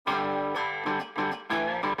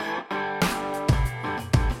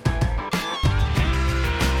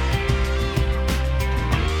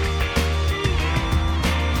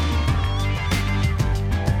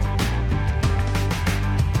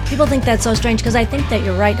People think that's so strange because I think that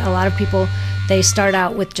you're right. A lot of people, they start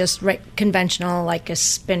out with just conventional, like a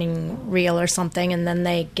spinning reel or something, and then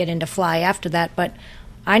they get into fly after that. But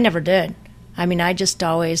I never did. I mean, I just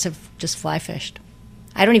always have just fly fished.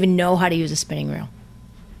 I don't even know how to use a spinning reel.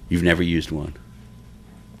 You've never used one?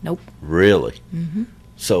 Nope. Really? Mm-hmm.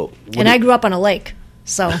 So. And I grew up on a lake,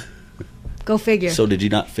 so go figure. So did you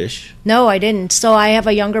not fish? No, I didn't. So I have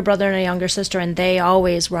a younger brother and a younger sister, and they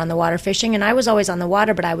always were on the water fishing, and I was always on the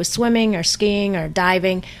water, but I was swimming or skiing or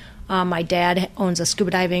diving. My dad owns a scuba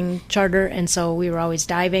diving charter, and so we were always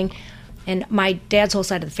diving. And my dad's whole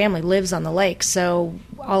side of the family lives on the lake, so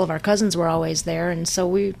all of our cousins were always there, and so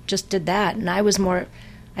we just did that. And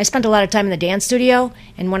I spent a lot of time in the dance studio,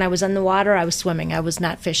 and when I was in the water, I was swimming. I was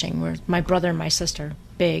not fishing. My brother and my sister,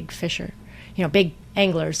 big fisher, big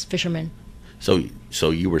anglers, fishermen.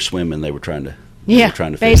 So you were swimming, they were trying to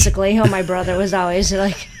fish. Basically. My brother was always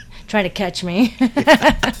like trying to catch me.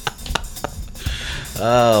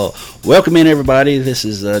 Oh, welcome in, everybody. This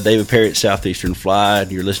is David Perry at Southeastern Fly.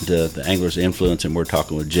 You're listening to the Angler's Influence, and we're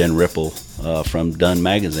talking with Jen Ripple from Done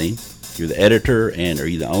Magazine. You're the editor, and are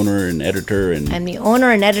you the owner and editor? I'm the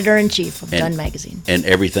owner and editor-in-chief of Done Magazine. And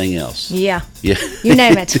everything else. Yeah. You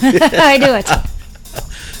name it. I do it.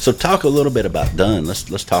 So talk a little bit about Done.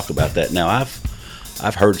 Let's talk about that. Now,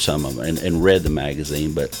 I've heard some of them and read the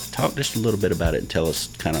magazine, but talk just a little bit about it and tell us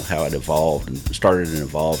kind of how it evolved and started and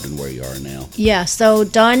evolved and where you are now. Yeah, so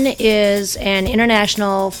Done is an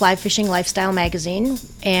international fly fishing lifestyle magazine,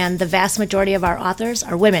 and the vast majority of our authors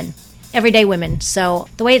are women, everyday women. So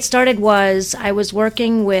the way it started was I was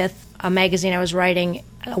working with a magazine. I was writing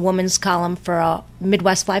a woman's column for a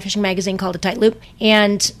Midwest fly fishing magazine called A Tight Loop,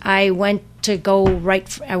 and I wanted to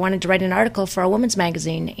write an article for a women's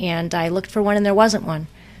magazine, and I looked for one and there wasn't one.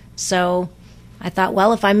 So I thought,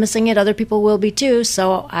 well, if I'm missing it, other people will be too,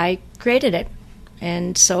 so I created it.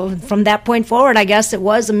 And so from that point forward, I guess it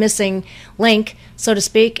was a missing link, so to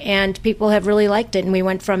speak, and people have really liked it, and we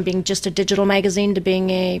went from being just a digital magazine to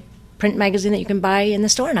being a print magazine that you can buy in the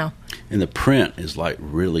store now. And the print is like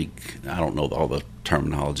really, I don't know all the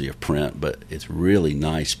terminology of print, but it's really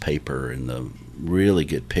nice paper and the really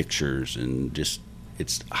good pictures and just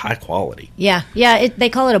it's high quality. Yeah. They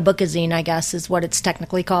call it a bookazine, I guess, is what it's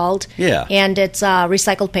technically called. Yeah. And it's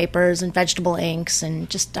recycled papers and vegetable inks, and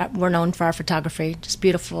just we're known for our photography, just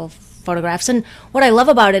beautiful photographs. And what I love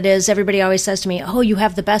about it is everybody always says to me, "Oh, you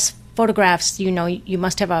have the best photographs. You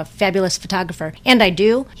must have a fabulous photographer." And I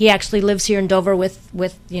do. He actually lives here in Dover with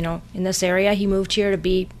in this area. He moved here to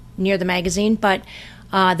be near the magazine, but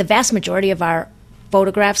the vast majority of our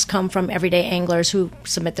photographs come from everyday anglers who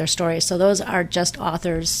submit their stories. So those are just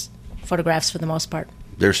authors' photographs for the most part.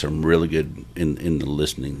 There's some really good in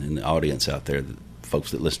the audience out there, the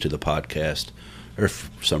folks that listen to the podcast. There's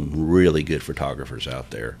some really good photographers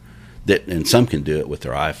out there. And some can do it with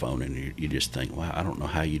their iPhone, and you just think, wow, I don't know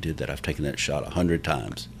how you did that. I've taken that shot 100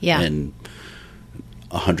 times. Yeah. And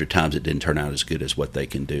 100 times it didn't turn out as good as what they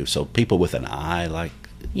can do. So people with an eye like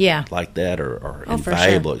that are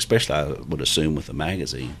invaluable, especially I would assume with a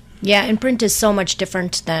magazine. Yeah, and print is so much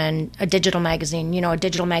different than a digital magazine. A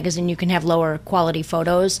digital magazine, you can have lower quality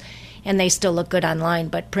photos, and they still look good online,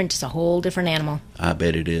 but print is a whole different animal. I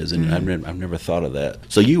bet it is, and I've never thought of that.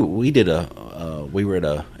 So we were at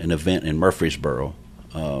an event in Murfreesboro.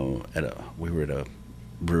 We were at a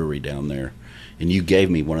brewery down there, and you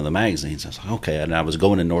gave me one of the magazines. I was like, okay, and I was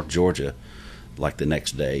going to North Georgia like the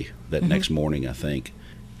next day, next morning, I think.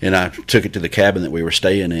 And I took it to the cabin that we were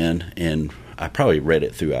staying in, and I probably read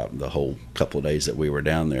it throughout the whole couple of days that we were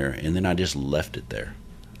down there, and then I just left it there.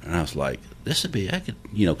 And I was like, because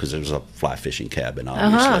there was a fly fishing cabin,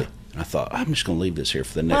 obviously. And I thought, I'm just going to leave this here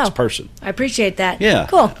for the next person. I appreciate that. Yeah.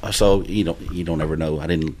 Cool. So, you don't ever know.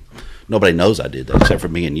 Nobody knows I did that except for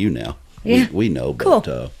me and you now. Yeah. We know. But,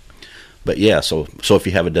 cool. But yeah, so if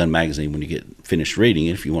you have a Done magazine, when you get finished reading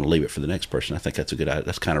it, if you want to leave it for the next person, I think that's a good idea.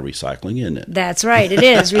 That's kind of recycling, isn't it? That's right. It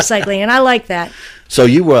is recycling, and I like that. So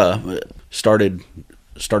you started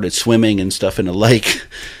swimming and stuff in a lake.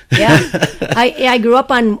 Yeah. I grew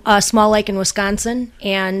up on a small lake in Wisconsin,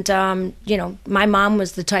 and my mom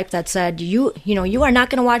was the type that said, you are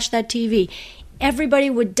not going to watch that TV.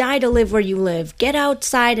 Everybody would die to live where you live. Get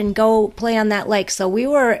outside and go play on that lake. So we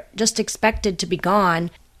were just expected to be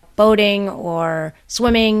gone, boating or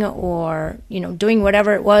swimming or, doing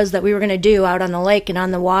whatever it was that we were going to do out on the lake and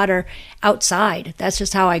on the water outside. That's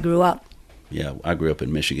just how I grew up. Yeah, I grew up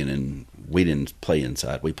in Michigan, and we didn't play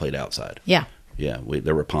inside. We played outside. Yeah. Yeah,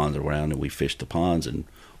 there were ponds around, and we fished the ponds, and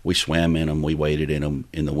we swam in them. We waded in them.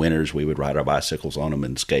 In the winters, we would ride our bicycles on them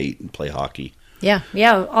and skate and play hockey. Yeah,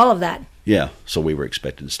 all of that. Yeah, so we were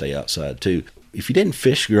expected to stay outside, too. if you didn't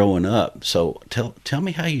fish growing up, so tell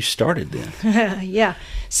me how you started then. Yeah.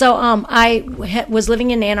 So was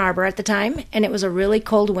living in Ann Arbor at the time, and it was a really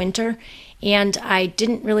cold winter, and I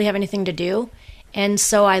didn't really have anything to do. And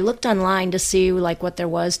so I looked online to see like what there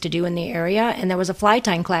was to do in the area, and there was a fly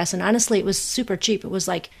tying class, and honestly, it was super cheap. It was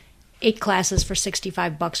like 8 classes for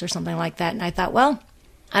 $65 or something like that. And I thought, well,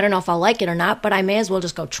 I don't know if I'll like it or not, but I may as well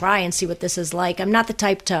just go try and see what this is like. I'm not the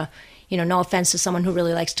type to, no offense to someone who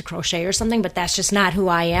really likes to crochet or something, but that's just not who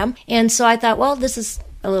I am. And so I thought, well, this is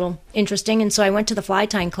a little interesting. And so I went to the fly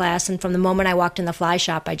tying class, and from the moment I walked in the fly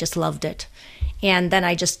shop, I just loved it. And then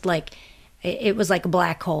I just it was like a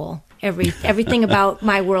black hole. Everything about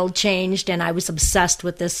my world changed, and I was obsessed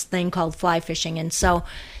with this thing called fly fishing. And so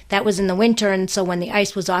that was in the winter, and so when the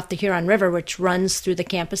ice was off the Huron River, which runs through the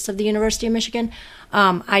campus of the University of Michigan,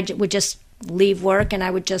 I would just leave work, and I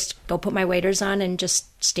would just go put my waders on and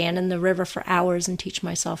just stand in the river for hours and teach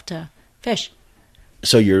myself to fish.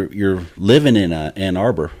 So you're living in Ann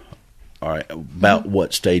Arbor. All right. About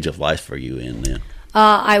what stage of life are you in then?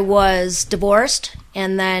 I was divorced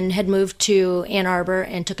and then had moved to Ann Arbor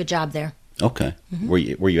and took a job there. Okay. Mm-hmm.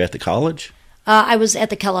 Were you at the college? I was at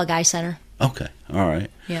the Kellogg Eye Center. Okay. All right.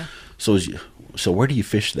 Yeah. So where do you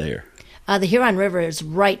fish there? The Huron River is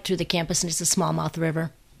right through the campus, and it's a smallmouth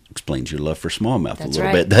river. Explains your love for smallmouth That's a little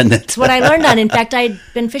right. bit, doesn't it? That's what I learned on. In fact, I'd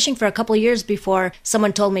been fishing for a couple of years before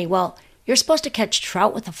someone told me, well, you're supposed to catch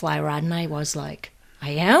trout with a fly rod. And I was like,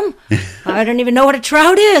 I am? I don't even know what a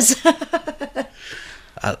trout is.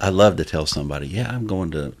 I love to tell somebody, yeah, I'm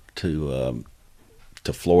going to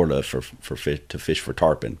Florida to fish for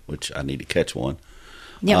tarpon, which I need to catch one.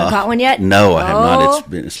 You haven't caught one yet? No, I have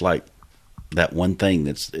not. It's like that one thing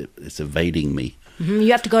it's evading me. Mm-hmm.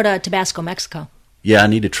 You have to go to Tabasco, Mexico. Yeah, I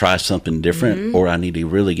need to try something different, or I need to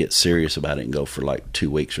really get serious about it and go for like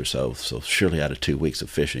 2 weeks or so. So surely out of 2 weeks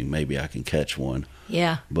of fishing, maybe I can catch one.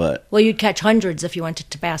 Yeah. But well, you'd catch hundreds if you went to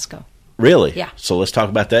Tabasco. Really? Yeah. So let's talk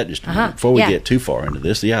about that just a minute before we get too far into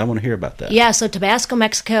this. Yeah, I want to hear about that. Yeah, so Tabasco,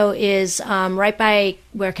 Mexico is right by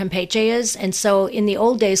where Campeche is. And so in the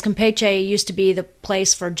old days, Campeche used to be the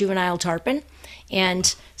place for juvenile tarpon.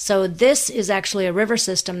 And so this is actually a river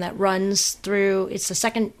system that runs through, it's the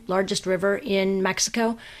second largest river in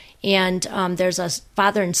Mexico. And there's a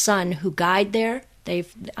father and son who guide there.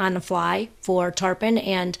 They've on the fly for tarpon.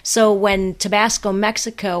 And so when Tabasco,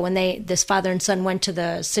 Mexico, when this father and son went to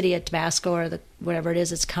the city of Tabasco, or whatever it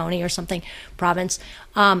is, it's county or something, province,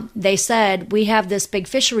 they said, we have this big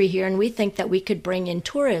fishery here, and we think that we could bring in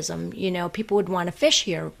tourism. People would want to fish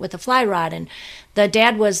here with a fly rod. And the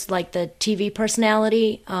dad was like the TV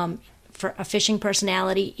personality, for a fishing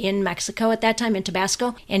personality in Mexico at that time, in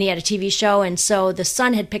Tabasco, and he had a TV show. And so the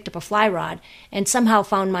son had picked up a fly rod and somehow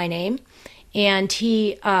found my name. And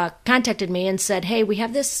he contacted me and said, hey, we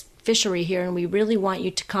have this fishery here, and we really want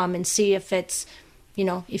you to come and see if it's,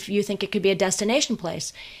 if you think it could be a destination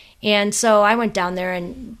place. And so I went down there,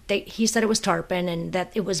 and he said it was tarpon, and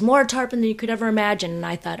that it was more tarpon than you could ever imagine. And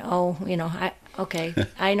I thought, okay,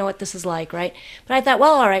 I know what this is like, right? But I thought,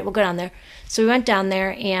 well, all right, we'll go down there. So we went down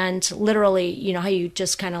there, and literally, how you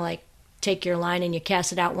just kind of like take your line and you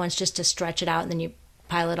cast it out once just to stretch it out, and then you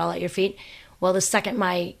pile it all at your feet. Well, the second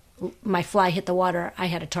my fly hit the water, I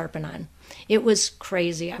had a tarpon on. It was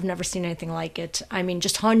crazy. I've never seen anything like it. I mean,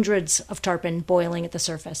 just hundreds of tarpon boiling at the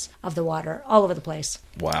surface of the water all over the place.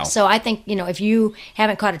 Wow. So I think, if you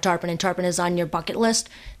haven't caught a tarpon and tarpon is on your bucket list,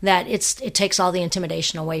 that it takes all the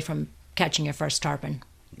intimidation away from catching your first tarpon.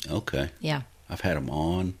 Okay. Yeah. I've had them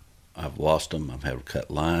on. I've lost them. I've had to cut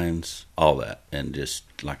lines, all that. And just,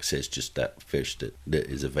 like I said, it's just that fish that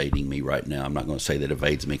is evading me right now. I'm not going to say that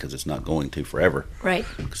evades me because it's not going to forever. Right.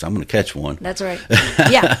 Because I'm going to catch one. That's right.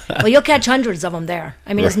 Yeah. Well, you'll catch hundreds of them there.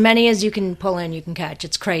 I mean, right. As many as you can pull in, you can catch.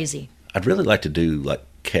 It's crazy. I'd really like to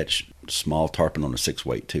catch small tarpon on a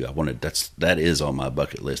 6-weight too. That is on my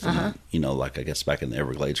bucket list. And, like I guess back in the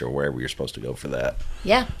Everglades or wherever you're supposed to go for that.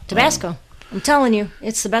 Yeah. Tabasco. I'm telling you,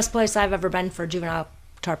 it's the best place I've ever been for juvenile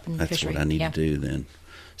tarpon fishery. That's what I need to do then.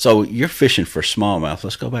 So you're fishing for smallmouth.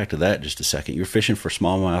 Let's go back to that just a second. You're fishing for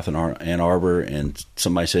smallmouth in Ann Arbor, and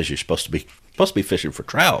somebody says you're supposed to be fishing for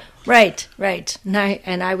trout. Right.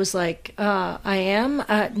 And I was like, I am.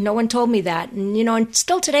 No one told me that. And and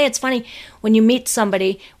still today, it's funny when you meet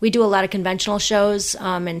somebody. We do a lot of conventional shows,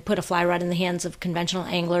 and put a fly rod in the hands of conventional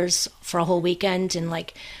anglers for a whole weekend in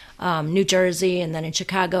New Jersey and then in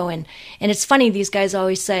Chicago. And it's funny. These guys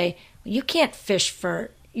always say, you can't fish for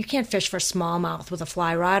smallmouth with a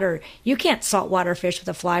fly rod, or you can't saltwater fish with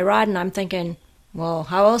a fly rod. And I'm thinking, well,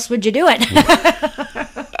 how else would you do it?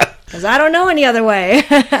 Because I don't know any other way.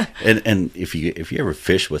 and if you ever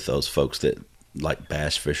fish with those folks that like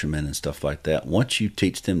bass fishermen and stuff like that, once you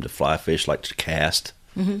teach them to fly fish, like to cast,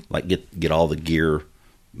 like get all the gear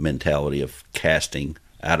mentality of casting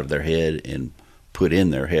out of their head and put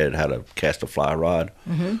in their head how to cast a fly rod.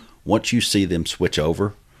 Once you see them switch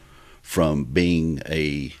over from being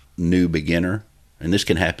a new beginner, and this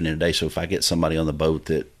can happen in a day. So if I get somebody on the boat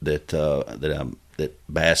that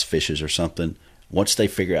bass fishes or something, once they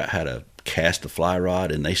figure out how to cast a fly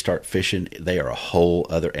rod and they start fishing, they are a whole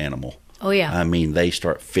other animal. Oh, yeah. I mean, they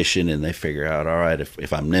start fishing and they figure out, all right,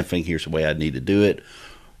 if I'm nymphing, here's the way I need to do it.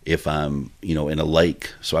 If I'm, in a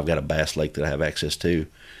lake, so I've got a bass lake that I have access to,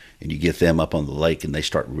 and you get them up on the lake and they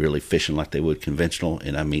start really fishing like they would conventional,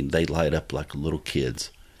 and I mean, they light up like little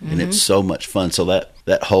kids. And it's so much fun. So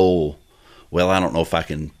that whole, well, I don't know if I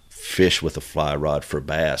can fish with a fly rod for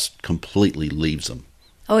bass, completely leaves them.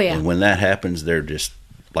 Oh, yeah. And when that happens, they're just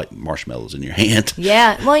like marshmallows in your hand.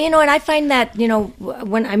 Yeah. Well, and I find that,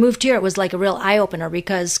 when I moved here, it was like a real eye-opener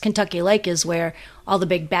because Kentucky Lake is where all the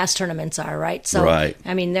big bass tournaments are, right? So, right.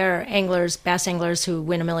 I mean, there are bass anglers who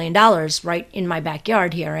win $1 million right in my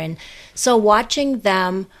backyard here. And so watching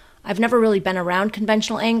them, I've never really been around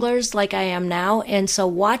conventional anglers like I am now. And so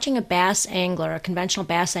watching a conventional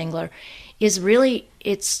bass angler is really,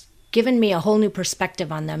 it's given me a whole new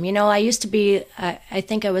perspective on them. I used to be, I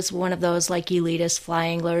think I was one of those like elitist fly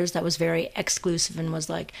anglers that was very exclusive and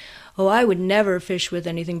was like, oh, I would never fish with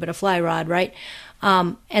anything but a fly rod, right?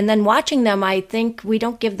 And then watching them, I think we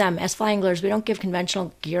don't give them, as fly anglers, we don't give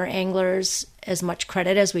conventional gear anglers as much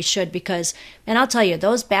credit as we should because, and I'll tell you,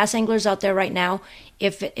 those bass anglers out there right now,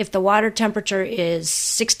 if the water temperature is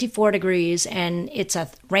 64 degrees and it's a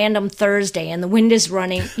random Thursday and the wind is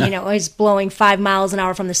running, is blowing 5 miles an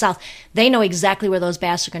hour from the south, they know exactly where those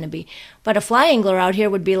bass are going to be. But a fly angler out here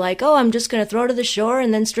would be like, oh, I'm just going to throw to the shore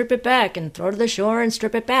and then strip it back and throw to the shore and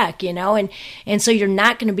strip it back, and so you're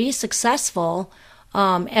not going to be successful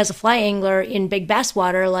as a fly angler in big bass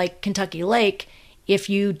water like Kentucky Lake if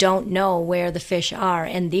you don't know where the fish are.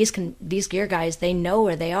 And these gear guys, they know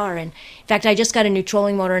where they are. And in fact, I just got a new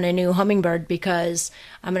trolling motor and a new Humminbird because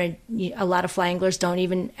a lot of fly anglers don't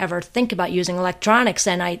even ever think about using electronics,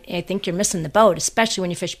 and I think you're missing the boat, especially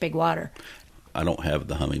when you fish big water. I don't have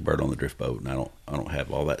the Humminbird on the drift boat, and I don't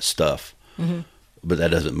have all that stuff. But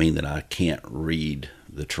that doesn't mean that I can't read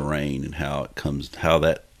the terrain and how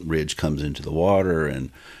that ridge comes into the water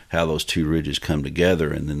and how those two ridges come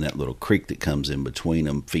together, and then that little creek that comes in between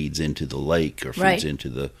them feeds into the lake or feeds into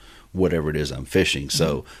the whatever it is I'm fishing.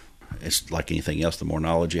 So it's like anything else, the more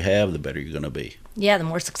knowledge you have, the better you're going to be. Yeah, the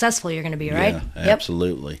more successful you're going to be, right? Yeah,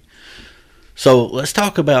 absolutely. Yep. So let's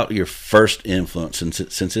talk about your first influence.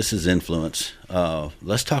 Since this is influence,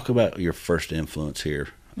 let's talk about your first influence here.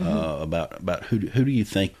 About who do you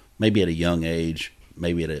think, maybe at a young age,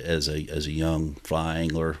 maybe as a young fly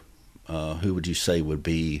angler, who would you say would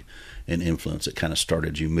be an influence that kind of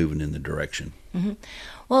started you moving in the direction?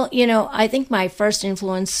 Well, I think my first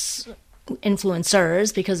influencers,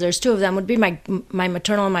 because there's two of them, would be my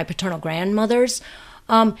maternal and my paternal grandmothers.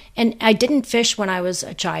 And I didn't fish when I was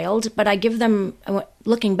a child, but I give them,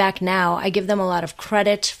 looking back now, I give them a lot of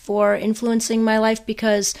credit for influencing my life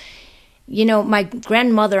because my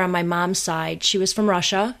grandmother on my mom's side, she was from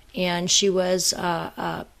Russia, and she was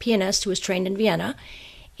a pianist who was trained in Vienna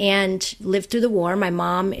and lived through the war. My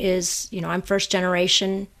mom is, I'm first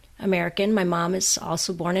generation American. My mom is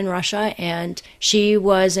also born in Russia, and she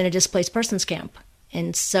was in a displaced persons camp.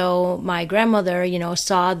 And so my grandmother,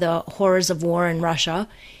 saw the horrors of war in Russia,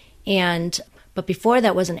 but before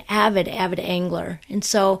that was an avid angler. And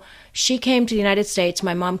so she came to the United States.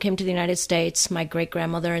 My mom came to the United States, my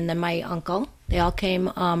great-grandmother, and then my uncle. They all came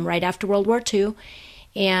right after World War II.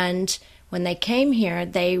 And when they came here,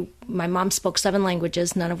 my mom spoke 7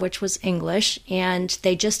 languages, none of which was English, and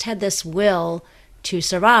they just had this will to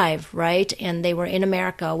survive, right? And they were in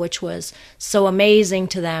America, which was so amazing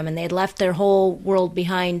to them, and they had left their whole world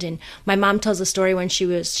behind. And my mom tells a story when she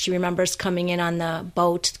remembers coming in on the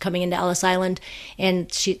boat, coming into Ellis Island,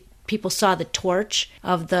 and people saw the torch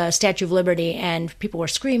of the Statue of Liberty, and people were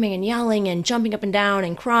screaming and yelling and jumping up and down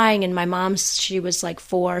and crying. And my mom, she was like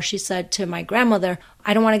 4, she said to my grandmother,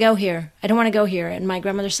 I don't want to go here. I don't want to go here. And my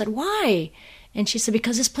grandmother said, why? And she said,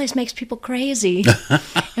 because this place makes people crazy.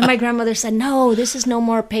 And my grandmother said, no, this is no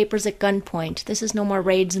more papers at gunpoint. This is no more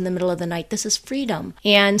raids in the middle of the night. This is freedom.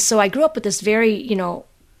 And so I grew up with this very,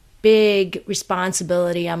 big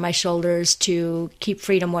responsibility on my shoulders to keep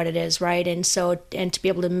freedom what it is, right? And to be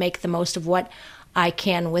able to make the most of what I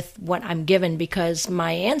can with what I'm given, because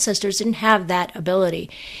my ancestors didn't have that ability.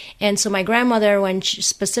 And so my grandmother, when she,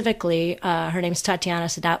 specifically, her name's Tatiana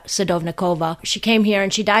Sadovnikova, she came here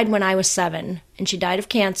and she died when I was 7. And she died of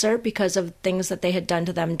cancer because of things that they had done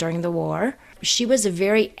to them during the war. She was a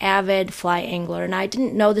very avid fly angler, and I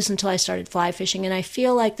didn't know this until I started fly fishing, and I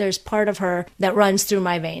feel like there's part of her that runs through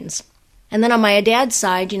my veins. And then on my dad's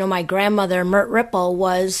side, my grandmother, Mert Ripple,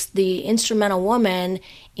 was the instrumental woman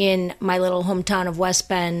in my little hometown of West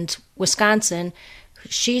Bend, Wisconsin.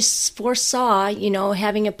 She foresaw,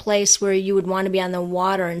 having a place where you would want to be on the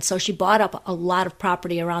water, and so she bought up a lot of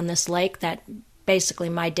property around this lake that basically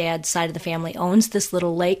my dad's side of the family owns this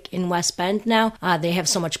little lake in West Bend now. They have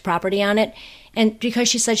so much property on it. And because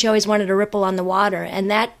she said she always wanted to ripple on the water, and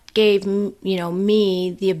that gave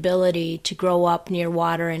me the ability to grow up near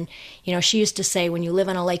water. And she used to say, when you live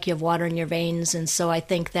on a lake, you have water in your veins. And so I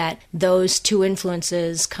think that those two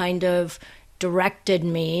influences kind of directed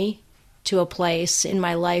me to a place in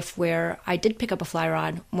my life where I did pick up a fly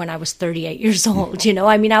rod when I was 38 years old.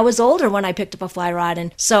 I was older when I picked up a fly rod,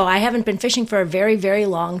 and so I haven't been fishing for a very, very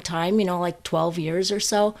long time, like 12 years or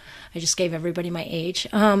so. I just gave everybody my age.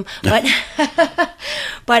 But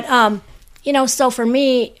so for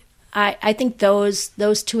me, I think those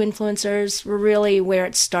two influencers were really where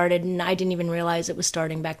it started, and I didn't even realize it was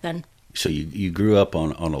starting back then. So you grew up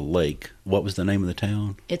on a lake. What was the name of the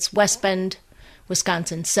town? It's West Bend,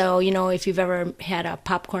 Wisconsin. So, if you've ever had a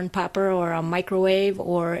popcorn popper or a microwave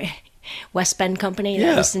or West Bend Company,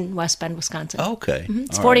 that was in West Bend, Wisconsin. Okay. Mm-hmm.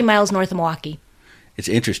 It's 40 miles north of Milwaukee. It's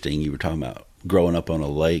interesting. You were talking about growing up on a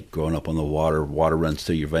lake, growing up on the water runs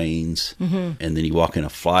through your veins, and then you walk in a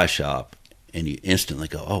fly shop and you instantly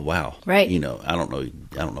go, oh, wow. Right. I don't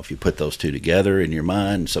know if you put those two together in your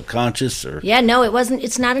mind, subconscious or... Yeah, no, it wasn't.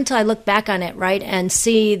 It's not until I look back on it, right, and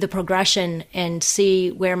see the progression and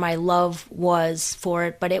see where my love was for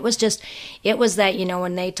it. But it was that,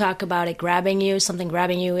 when they talk about it something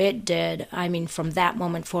grabbing you, it did. I mean, from that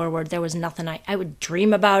moment forward, there was nothing. I would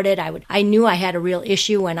dream about it. I knew I had a real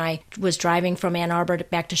issue when I was driving from Ann Arbor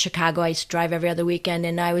back to Chicago. I used to drive every other weekend,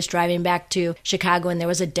 and I was driving back to Chicago, and there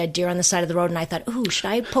was a dead deer on the side of the road, and I thought, ooh, should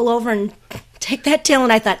I pull over and take that tail?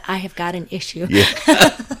 And I thought, I have got an issue.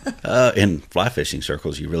 Yeah. In fly fishing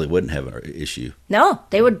circles, you really wouldn't have an issue. No,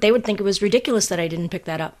 they would think it was ridiculous that I didn't pick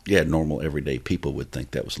that up. Yeah, normal everyday people would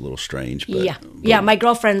think that was a little strange. But, yeah. My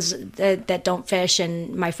girlfriends that don't fish,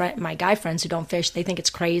 and my guy friends who don't fish, they think it's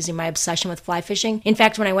crazy, my obsession with fly fishing. In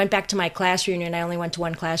fact, when I went back to my class reunion, I only went to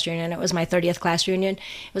one class reunion. It was my 30th class reunion.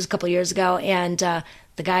 It was a couple years ago, and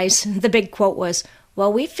the big quote was,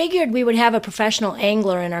 well, we figured we would have a professional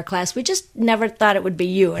angler in our class. We just never thought it would be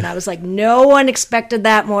you. And I was like, no one expected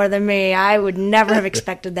that more than me. I would never have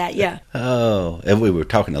expected that. Yeah. Oh, and we were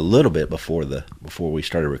talking a little bit before we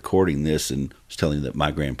started recording this, and I was telling you that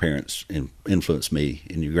my grandparents influenced me,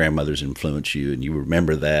 and your grandmothers influenced you, and you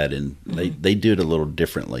remember that, and they do it a little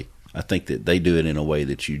differently. I think that they do it in a way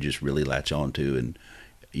that you just really latch on to, and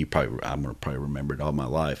I'm going to probably remember it all my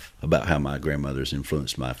life about how my grandmother's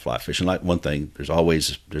influenced my fly fishing. Like one thing, there's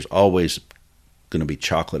always going to be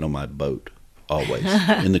chocolate on my boat. Always.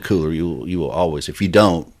 In the cooler, you will always. If you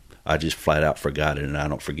don't, I just flat out forgot it, and I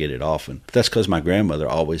don't forget it often. But that's because my grandmother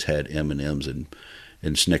always had M&Ms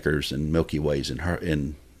and Snickers and Milky Ways in her.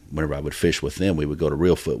 And whenever I would fish with them, we would go to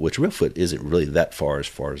Reelfoot, which Reelfoot isn't really that far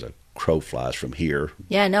as a crow flies from here.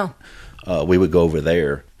 Yeah, no. We would go over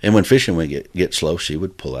there, and when fishing would get slow, she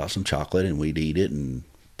would pull out some chocolate, and we'd eat it and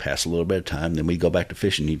pass a little bit of time. Then we'd go back to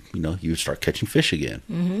fishing. You would start catching fish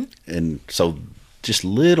again, and so just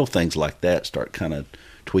little things like that start kind of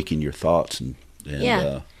tweaking your thoughts and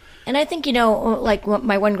yeah. And I think, like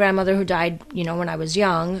my one grandmother who died, when I was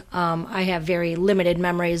young, I have very limited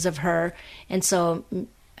memories of her, and so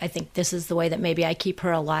I think this is the way that maybe I keep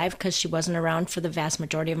her alive, because she wasn't around for the vast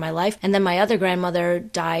majority of my life. And then my other grandmother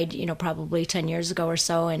died, probably 10 years ago or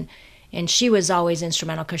so, and she was always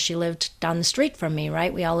instrumental because she lived down the street from me,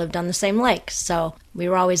 right? We all lived on the same lake, so we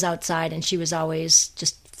were always outside, and she was always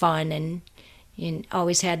just fun and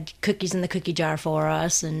always had cookies in the cookie jar for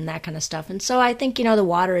us and that kind of stuff. And so I think, the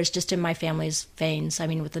water is just in my family's veins. I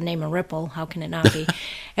mean, with the name of Ripple, how can it not be?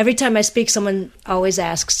 Every time I speak, someone always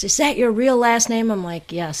asks, is that your real last name? I'm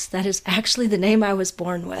like, yes, that is actually the name I was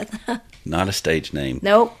born with. Not a stage name.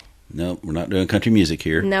 Nope. Nope, we're not doing country music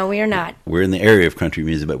here. No, we are not. We're in the area of country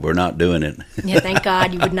music, but we're not doing it. Yeah, thank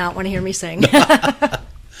God you would not want to hear me sing.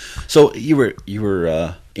 So you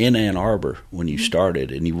were in Ann Arbor when you started,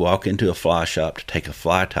 and you walk into a fly shop to take a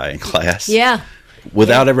fly tying class. Yeah.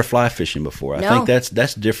 Without ever fly fishing before. I No. think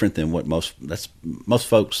that's different than what most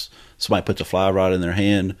folks. Somebody puts a fly rod in their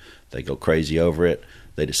hand, they go crazy over it.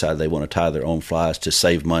 they decide they want to tie their own flies to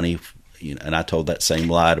save money. And I told that same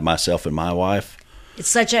lie to myself and my wife.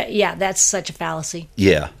 It's that's such a fallacy.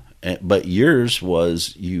 Yeah. But yours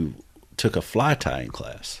was you took a fly tying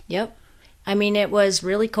class. Yep. I mean, it was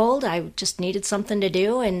really cold. I just needed something to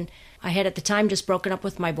do. And I had at the time just broken up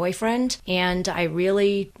with my boyfriend. And I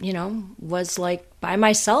really, was like by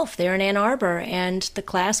myself there in Ann Arbor. And the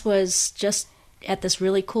class was just at this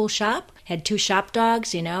really cool shop. Had 2 shop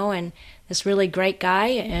dogs, and this really great guy.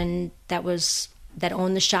 And that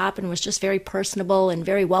owned the shop and was just very personable and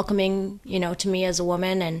very welcoming, to me as a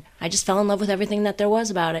woman. And I just fell in love with everything that there was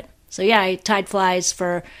about it. So yeah, I tied flies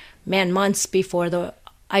for, months before the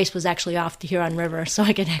ice was actually off the Huron River, so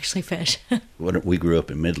I could actually fish. We grew up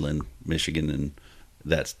in Midland, Michigan, and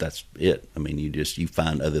that's it. I mean, you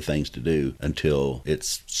find other things to do until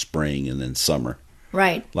it's spring and then summer.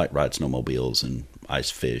 Right. Like ride snowmobiles and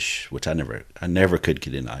ice fish, which I never could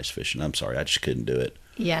get into ice fishing. I'm sorry, I just couldn't do it.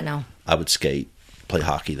 Yeah, no. I would skate, play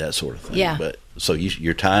hockey, that sort of thing. Yeah. But so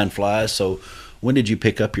you're tying flies. So when did you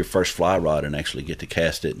pick up your first fly rod and actually get to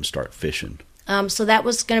cast it and start fishing? So that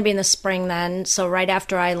was going to be in the spring then. So right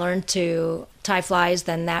after I learned to tie flies,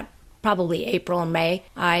 then that probably April and May,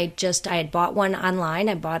 I had bought one online.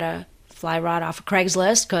 I bought a fly rod off of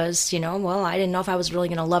Craigslist because, I didn't know if I was really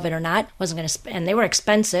going to love it or not. And they were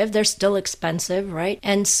expensive. They're still expensive, right?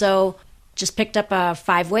 And so just picked up a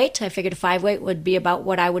 5-weight. I figured a 5-weight would be about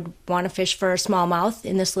what I would want to fish for a smallmouth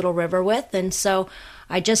in this little river with. And so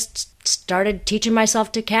I just started teaching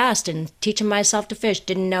myself to cast and teaching myself to fish.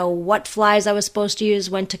 Didn't know what flies I was supposed to use.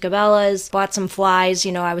 Went to Cabela's, bought some flies.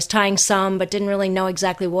 I was tying some, but didn't really know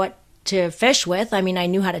exactly what to fish with. I mean, I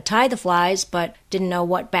knew how to tie the flies, but didn't know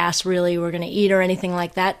what bass really were going to eat or anything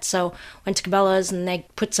like that. So went to Cabela's and they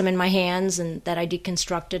put some in my hands and that I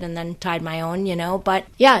deconstructed and then tied my own, But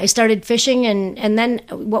yeah, I started fishing and then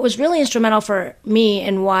what was really instrumental for me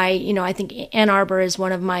and why, I think Ann Arbor is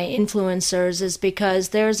one of my influencers is because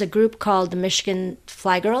there's a group called the Michigan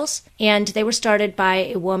Fly Girls, and they were started by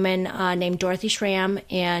a woman named Dorothy Schramm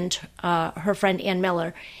and her friend Ann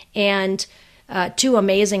Miller. And 2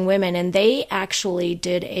 amazing women, and they actually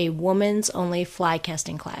did a woman's only fly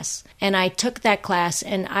casting class. And I took that class,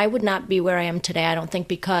 and I would not be where I am today, I don't think,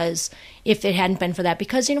 because if it hadn't been for that.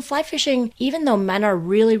 Because, fly fishing, even though men are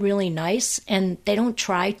really, really nice, and they don't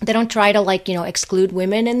try to, exclude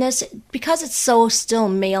women in this, because it's so still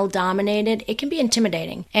male-dominated, it can be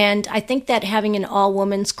intimidating. And I think that having an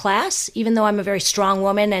all-women's class, even though I'm a very strong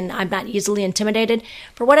woman and I'm not easily intimidated,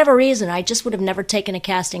 for whatever reason, I just would have never taken a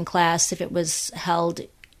casting class if it was held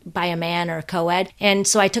by a man or a co-ed. And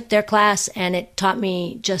so I took their class and it taught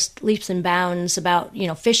me just leaps and bounds about,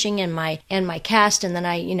 fishing and my cast. And then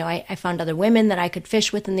I found other women that I could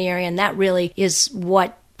fish with in the area. And that really is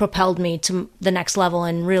what propelled me to the next level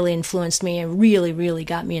and really influenced me and really, really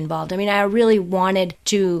got me involved. I mean, I really wanted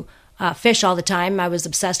to fish all the time. I was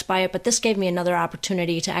obsessed by it, but this gave me another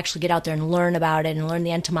opportunity to actually get out there and learn about it and learn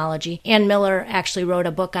the entomology. Ann Miller actually wrote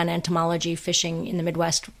a book on entomology, fishing in the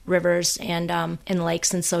Midwest rivers and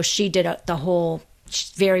lakes, and so she did the whole.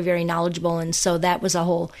 She's very, very knowledgeable, and so that was a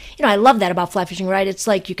whole, I love that about fly fishing, right? It's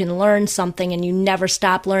like you can learn something and you never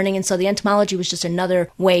stop learning, and so the entomology was just another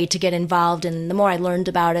way to get involved, and the more I learned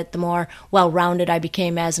about it, the more well-rounded I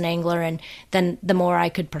became as an angler, and then the more I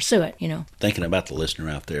could pursue it, Thinking about the listener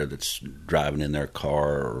out there that's driving in their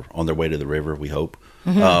car or on their way to the river, we hope,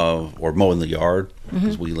 or mowing the yard,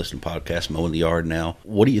 because we listen to podcasts, mowing the yard now.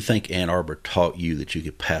 What do you think Ann Arbor taught you that you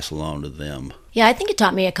could pass along to them? Yeah, I think it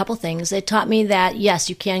taught me a couple things. It taught me that, yes,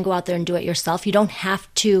 you can go out there and do it yourself. You don't have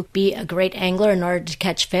to be a great angler in order to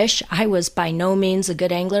catch fish. I was by no means a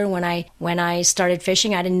good angler when I started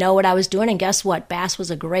fishing. I didn't know what I was doing, and guess what? Bass was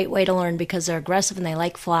a great way to learn because they're aggressive and they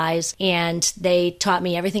like flies, and they taught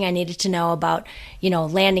me everything I needed to know about,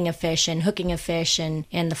 landing a fish and hooking a fish and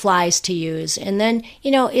the flies to use. And then,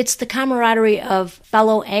 it's the camaraderie of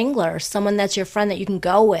fellow anglers, someone that's your friend that you can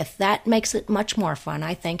go with. That makes it much more fun,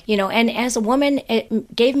 I think. And as a woman,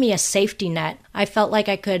 it gave me a safety net. I felt like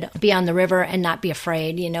I could be on the river and not be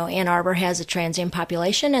afraid. Ann Arbor has a transient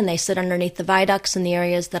population, and they sit underneath the viaducts in the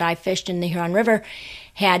areas that I fished in the Huron River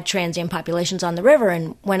had transient populations on the river.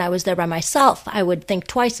 And when I was there by myself, I would think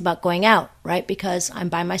twice about going out, right? Because I'm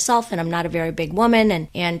by myself and I'm not a very big woman.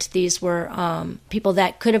 And these were people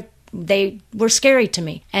that they were scary to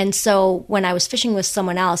me. And so when I was fishing with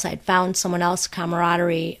someone else, I'd found someone else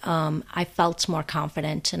camaraderie. I felt more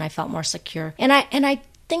confident and I felt more secure. And I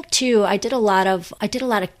think too, I did a lot of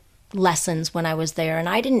lessons when I was there, and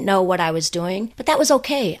I didn't know what I was doing, but that was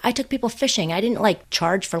okay. I took people fishing. I didn't like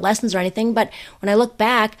charge for lessons or anything, but when I look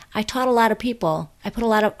back, I taught a lot of people. I put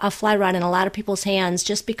a fly rod in a lot of people's hands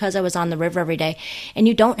just because I was on the river every day. And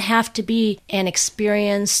you don't have to be an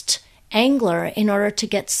experienced angler in order to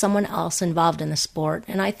get someone else involved in the sport.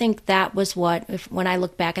 And I think that was when I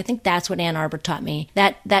look back, I think that's what Ann Arbor taught me.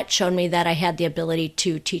 That showed me that I had the ability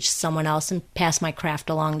to teach someone else and pass my craft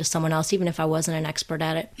along to someone else, even if I wasn't an expert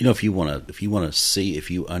at it. You know, if you want to see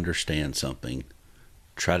if you understand something,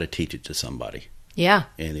 try to teach it to somebody. Yeah.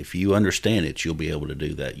 And if you understand it, you'll be able to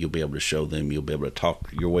do that. You'll be able to show them. You'll be able to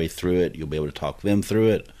talk your way through it. You'll be able to talk them through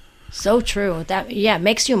it. So true. It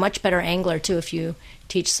makes you a much better angler, too, if you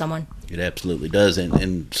teach someone. It absolutely does.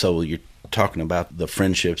 And so you're talking about the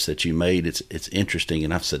friendships that you made. It's interesting,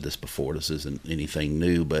 and I've said this before. This isn't anything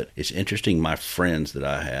new, but it's interesting. My friends that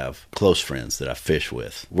I have, close friends that I fish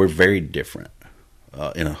with, we're very different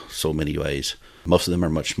in so many ways. Most of them are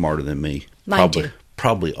much smarter than me. Mine too.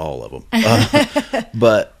 Probably all of them.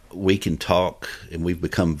 But we can talk, and we've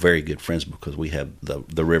become very good friends because we have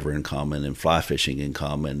the river in common and fly fishing in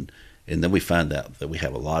common. And then we find out that we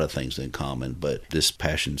have a lot of things in common. But this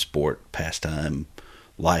passion, sport, pastime,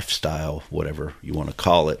 lifestyle, whatever you want to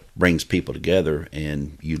call it, brings people together,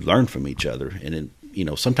 and you learn from each other. And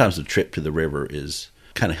sometimes the trip to the river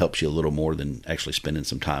kind of helps you a little more than actually spending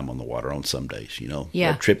some time on the water on some days.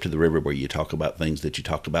 Yeah. A trip to the river where you talk about things that you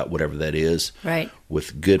talk about, whatever that is. Right.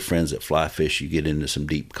 With good friends that fly fish, you get into some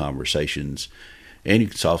deep conversations, and you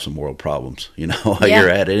can solve some world problems. While you're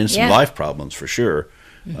at it, and some life problems for sure.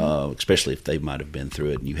 Mm-hmm. Especially if they might have been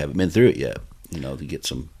through it and you haven't been through it yet. To get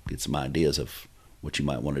some ideas of what you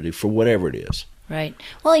might want to do for whatever it is. Right.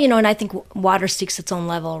 Well, and I think water seeks its own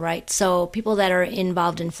level, right? So people that are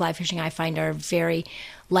involved in fly fishing, I find, are very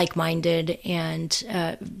like-minded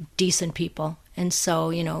and decent people. And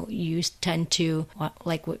so, you tend to,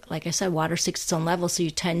 like I said, water seeks its own level. So you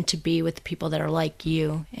tend to be with people that are like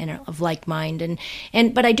you and are of like mind.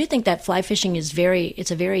 But I do think that fly fishing it's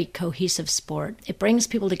a very cohesive sport. It brings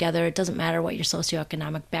people together. It doesn't matter what your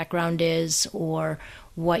socioeconomic background is or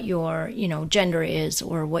what your, gender is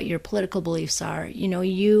or what your political beliefs are.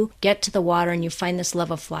 You get to the water and you find this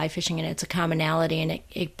love of fly fishing, and it's a commonality, and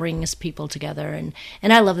it brings people together. And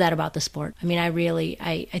I love that about the sport. I mean,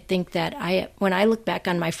 I think that when I look back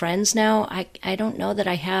on my friends now, I don't know that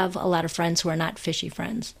I have a lot of friends who are not fishy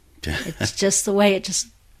friends. It's just the way it just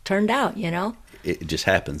turned out, It just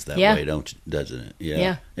happens that way, doesn't it?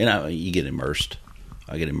 Yeah. And you get immersed.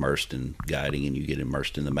 I get immersed in guiding, and you get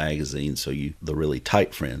immersed in the magazine. So the really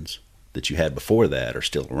tight friends that you had before that are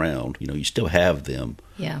still around. You still have them.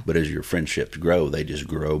 Yeah. But as your friendships grow, they just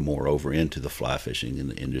grow more over into the fly fishing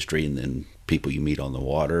industry, and then people you meet on the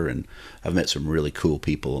water. And I've met some really cool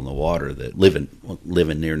people on the water that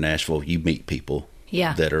living near Nashville. You meet people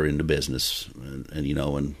that are into business,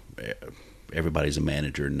 and everybody's a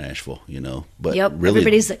manager in Nashville. But really,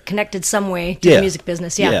 everybody's connected some way to the music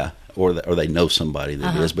business. Yeah. Or they know somebody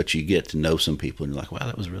that is, but you get to know some people, and you're like, wow,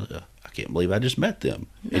 that was really, I can't believe I just met them.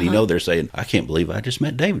 And they're saying, I can't believe I just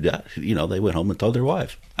met David. They went home and told their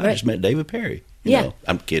wife, I just met David Perry.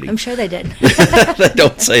 I'm kidding. I'm sure they did. They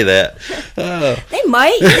don't say that. They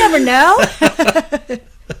might. You never know.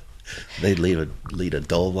 They'd lead a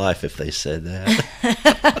dull life if they said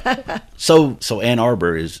that. So Ann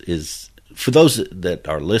Arbor is for those that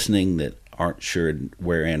are listening that aren't sure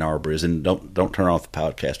where Ann Arbor is, and don't turn off the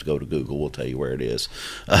podcast to go to Google. We'll tell you where it is.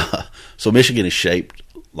 So Michigan is shaped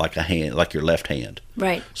like a hand, like your left hand.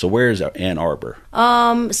 Right. So where is Ann Arbor?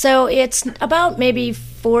 So it's about maybe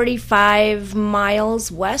 45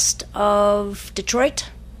 miles west of Detroit,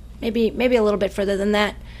 maybe a little bit further than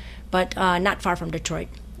that, but not far from Detroit.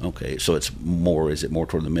 Okay, so is it more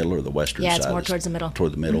toward the middle or the western side? Yeah, it's more towards the middle.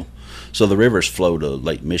 Toward the middle. Mm-hmm. So the rivers flow to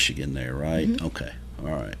Lake Michigan there, right? Mm-hmm. Okay, all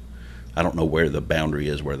right. I don't know where the boundary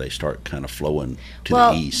is where they start kind of flowing to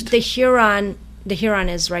the east. The Huron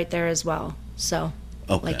is right there as well. So,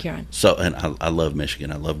 Lake Huron. So, and I love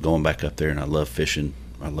Michigan. I love going back up there, and I love fishing.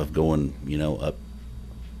 I love going, up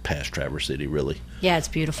past Traverse City, really. Yeah, it's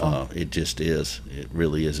beautiful. It just is. It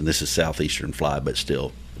really is. And this is southeastern fly, but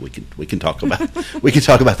still, we can talk about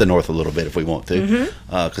the north a little bit if we want to,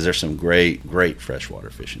 because there's some great freshwater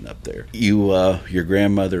fishing up there. Your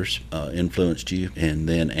grandmother's influenced you, and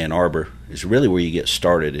then Ann Arbor is really where you get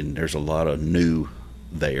started, and there's a lot of new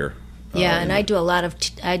there. Yeah, and I do a lot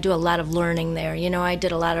of learning there. I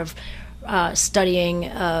did a lot of studying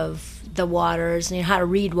of the waters and how to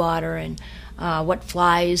read water and what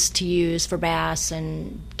flies to use for bass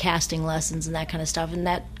and casting lessons and that kind of stuff, and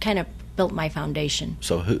that kind of built my foundation.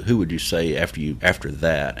 So who would you say after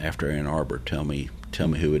Ann Arbor, tell me tell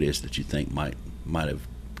me who it is that you think might have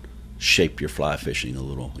shaped your fly fishing a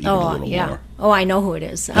little yeah. more. Oh, I know who it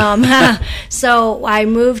is. So I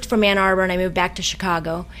moved from Ann Arbor and I moved back to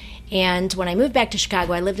Chicago. And when I moved back to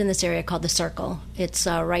Chicago, I lived in this area called the Circle. It's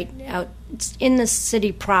right out. It's in the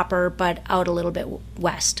city proper, but out a little bit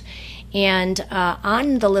west. And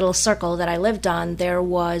on the little circle that I lived on, there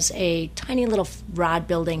was a tiny little rod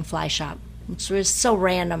building fly shop. It was so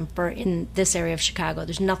random for in this area of Chicago.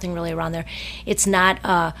 There's nothing really around there. It's not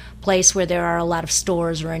a place where there are a lot of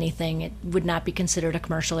stores or anything. It would not be considered a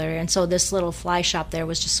commercial area. And so this little fly shop there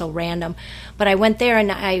was just so random. But I went there, and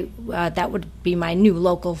that would be my new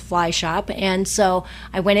local fly shop. And so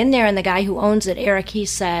I went in there, and the guy who owns it, Eric, he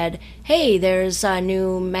said, hey, there's a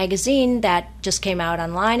new magazine that just came out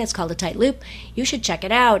online. It's called A Tight Loop. You should check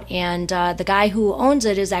it out. And the guy who owns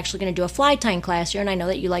it is actually going to do a fly tying class here, and I know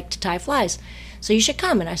that you like to tie flies. So you should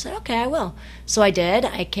come. And I said, okay, I will. So I did.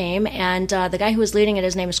 I came, and the guy who was leading it,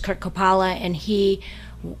 his name is Kurt Kopala, and he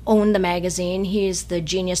owned the magazine. He's the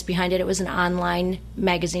genius behind it. It was an online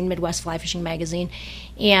magazine, Midwest Fly Fishing Magazine.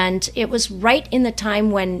 And it was right in the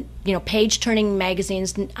time when, page-turning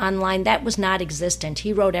magazines online, that was not existent.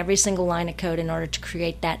 He wrote every single line of code in order to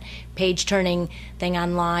create that page-turning thing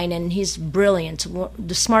online, and he's brilliant,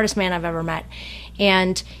 the smartest man I've ever met.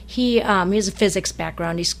 And he has a physics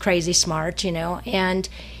background. He's crazy smart, and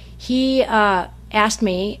he asked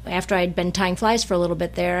me, after I'd been tying flies for a little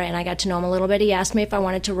bit there and I got to know him a little bit, he asked me if I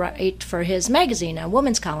wanted to write for his magazine, a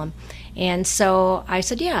woman's column. And so I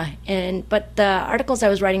said yeah. But the articles I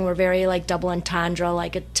was writing were very like double entendre,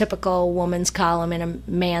 like a typical woman's column in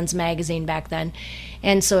a man's magazine back then.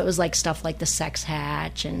 And so it was like stuff like the sex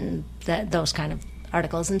hatch and those kind of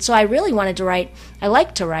articles. And so I really wanted to write. I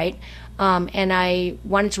like to write. And I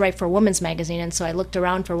wanted to write for a women's magazine, and so I looked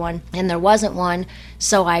around for one, and there wasn't one.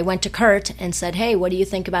 So I went to Kurt and said, hey, what do you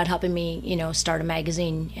think about helping me, start a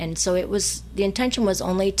magazine? And so the intention was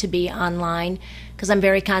only to be online, because I'm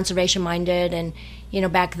very conservation-minded, and,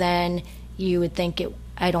 back then you would think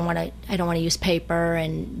I don't want to use paper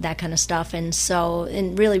and that kind of stuff. And so,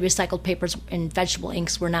 and really recycled papers and vegetable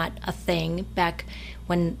inks were not a thing back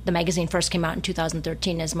when the magazine first came out in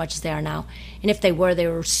 2013 as much as they are now. And if they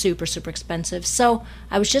were super, super expensive. So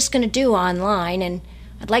I was just going to do online, and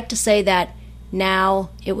I'd like to say that now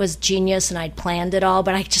it was genius and I'd planned it all,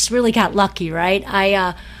 but I just really got lucky, right?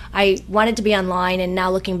 I wanted to be online, and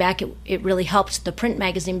now looking back, it really helped the print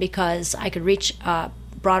magazine because I could reach a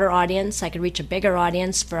broader audience. I could reach a bigger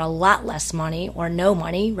audience for a lot less money or no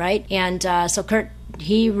money, right? And so Kurt,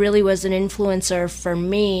 he really was an influencer for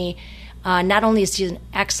me. Not only is he an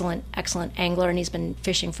excellent, excellent angler, and he's been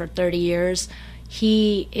fishing for 30 years,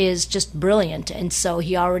 he is just brilliant. And so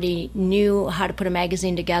he already knew how to put a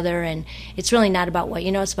magazine together, and it's really not about what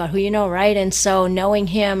you know, it's about who you know, right? And so knowing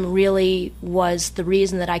him really was the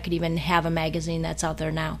reason that I could even have a magazine that's out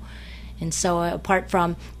there now. And so apart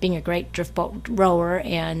from being a great drift boat rower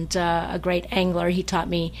and a great angler, he taught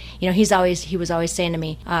me, he was always saying to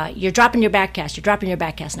me, you're dropping your back cast, you're dropping your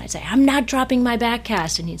back cast. And I'd say, I'm not dropping my back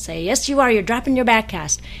cast. And he'd say, yes, you are, you're dropping your back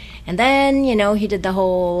cast. And then, he did the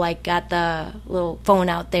whole, got the little phone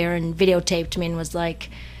out there and videotaped me and was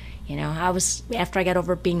like, after I got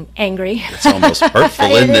over being angry. It's almost hurtful,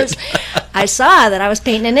 isn't it? I saw that I was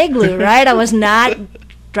painting an igloo, right? I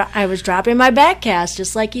was dropping my back cast,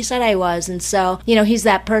 just like he said I was. And so, he's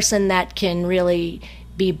that person that can really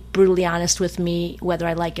be brutally honest with me, whether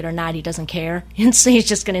I like it or not. He doesn't care. And so he's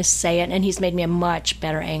just going to say it, and he's made me a much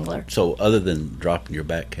better angler. So other than dropping your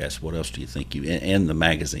back cast, what else do you think and the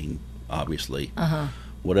magazine, obviously,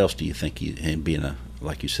 what else do you think and being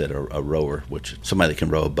like you said, a rower, which somebody that can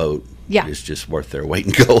row a boat is just worth their weight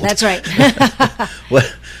in gold. That's right.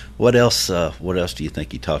 What else do you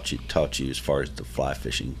think he taught you as far as the fly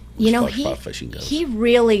fishing? Fly fishing goes? He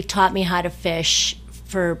really taught me how to fish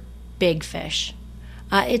for big fish.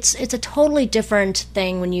 It's a totally different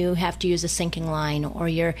thing when you have to use a sinking line, or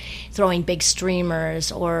you're throwing big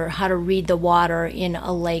streamers, or how to read the water in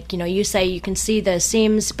a lake. You say you can see the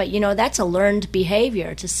seams, but that's a learned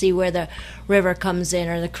behavior, to see where the river comes in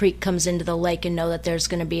or the creek comes into the lake and know that there's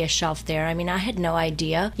going to be a shelf there. I mean, I had no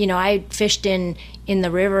idea. I fished in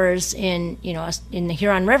the rivers in the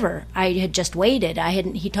Huron River. I had just waded.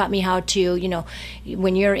 He taught me how to,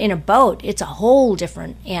 when you're in a boat, it's a whole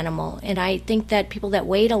different animal. And I think that people that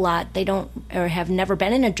wade a lot, they don't, or have never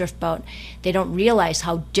been in a drift boat, they don't realize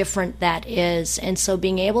how different that is. And so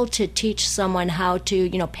being able to teach someone how to,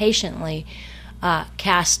 patiently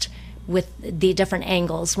cast with the different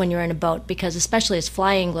angles when you're in a boat, because especially as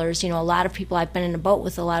fly anglers, a lot of people, I've been in a boat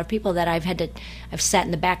with a lot of people that I've sat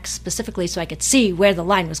in the back specifically so I could see where the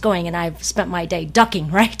line was going, and I've spent my day ducking,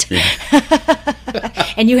 right?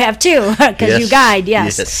 Yeah. And you have too, because you guide,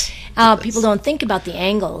 yes. People don't think about the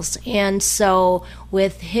angles, and so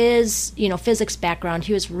with his physics background,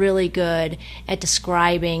 he was really good at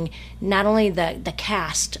describing not only the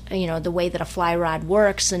cast, the way that a fly rod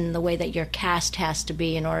works and the way that your cast has to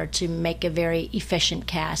be in order to make a very efficient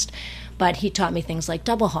cast, but he taught me things like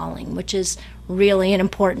double hauling, which is really an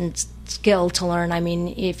important skill to learn. I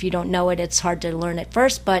mean, if you don't know it, it's hard to learn at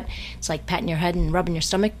first, but it's like patting your head and rubbing your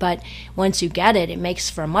stomach, but once you get it, it makes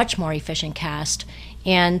for a much more efficient cast.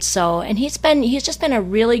 And he's just been a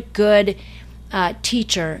really good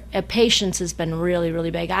teacher. Patience has been really, really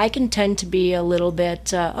big. I can tend to be a little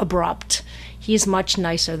bit abrupt. He's much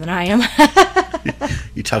nicer than I am.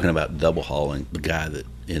 You're talking about double hauling. The guy that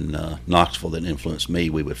in Knoxville that influenced me,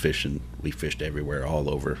 we fished everywhere, all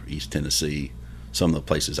over East Tennessee, some of the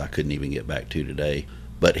places I couldn't even get back to today.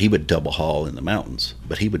 But he would double haul in the mountains.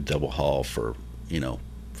 But he would double haul for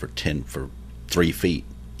 3 feet.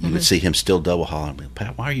 You would see him still double hauling.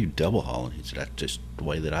 Pat, why are you double hauling? He said, that's just the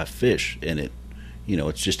way that I fish. And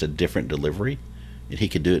it's just a different delivery. And he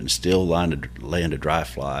could do it and still land a dry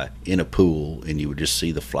fly in a pool, and you would just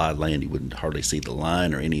see the fly land. You wouldn't hardly see the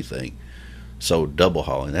line or anything. So double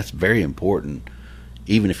hauling, that's very important.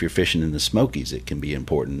 Even if you're fishing in the Smokies, it can be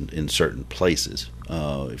important in certain places.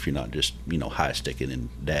 If you're not just, high sticking and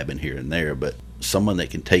dabbing here and there, but someone that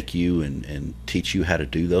can take you and teach you how to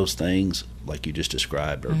do those things, like you just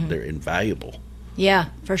described, they're invaluable. Yeah,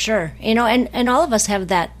 for sure. And all of us have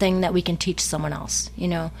that thing that we can teach someone else.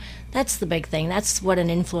 That's the big thing. That's what an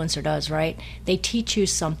influencer does, right? They teach you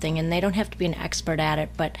something, and they don't have to be an expert at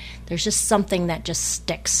it, but there's just something that just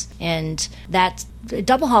sticks. And that's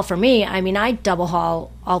double haul for me. I mean, I double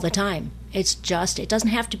haul all the time. It doesn't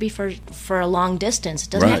have to be for a long distance.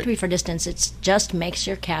 It doesn't have to be for distance. It just makes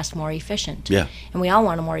your cast more efficient. Yeah. And we all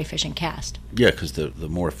want a more efficient cast. Yeah, because the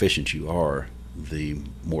more efficient you are, the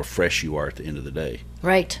more fresh you are at the end of the day.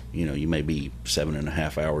 Right. You may be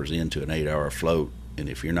 7.5 hours into an 8-hour float, and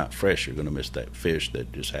if you're not fresh, you're going to miss that fish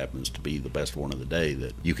that just happens to be the best one of the day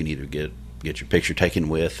that you can either get your picture taken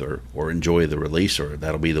with or enjoy the release, or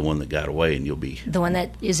that'll be the one that got away and you'll be the one that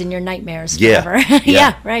is in your nightmares forever. Yeah.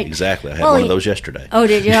 Yeah, right. Exactly. I had one of those yesterday. Oh,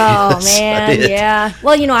 did you? Oh, man. I did. Yeah.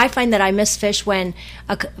 Well, I find that I miss fish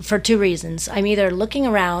for two reasons. I'm either looking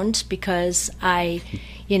around because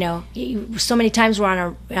so many times we're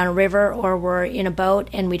on a river or we're in a boat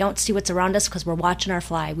and we don't see what's around us because we're watching our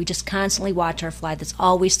fly. We just constantly watch our fly. That's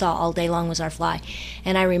all we saw all day long was our fly.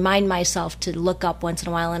 And I remind myself to look up once in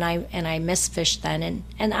a while, and I miss fish then,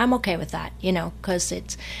 and I'm okay with that, because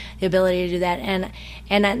it's the ability to do that. And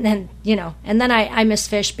then I miss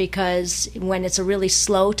fish because when it's a really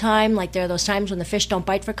slow time, like there are those times when the fish don't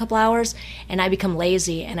bite for a couple hours, and I become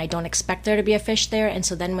lazy and I don't expect there to be a fish there, and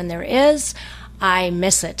so then when there is, I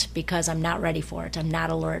miss it because I'm not ready for it. I'm not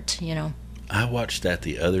alert, I watched that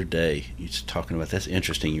the other day. You're talking about that's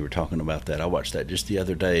interesting. You were talking about that. I watched that just the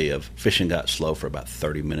other day. Of fishing got slow for about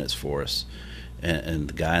 30 minutes for us, and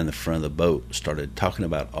the guy in the front of the boat started talking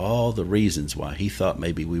about all the reasons why he thought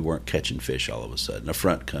maybe we weren't catching fish all of a sudden. The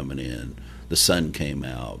front coming in, the sun came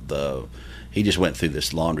out, he just went through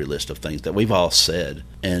this laundry list of things that we've all said,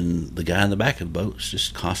 and the guy in the back of the boat was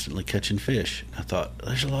just constantly catching fish. I thought,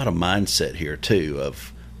 there's a lot of mindset here, too,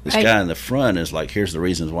 of this guy in the front is like, here's the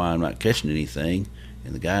reasons why I'm not catching anything,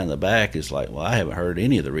 and the guy in the back is like, well, I haven't heard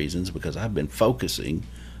any of the reasons because I've been focusing.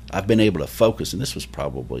 I've been able to focus, and this is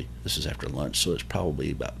after lunch, so it's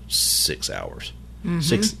probably about 6 hours,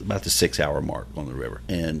 about the 6 hour mark on the river.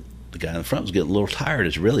 And the guy in the front was getting a little tired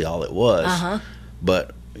is really all it was.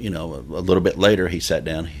 But a little bit later, he sat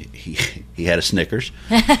down. He had a Snickers,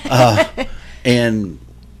 and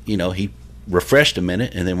he refreshed a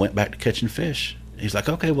minute, and then went back to catching fish. He's like,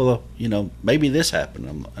 okay, well, maybe this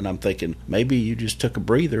happened, and I'm thinking maybe you just took a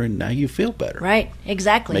breather, and now you feel better. Right,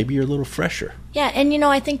 exactly. Maybe you're a little fresher. Yeah, and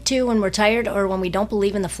I think too, when we're tired or when we don't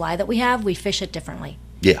believe in the fly that we have, we fish it differently.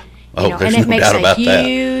 Yeah. Oh, and it makes a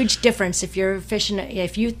huge difference if you're fishing.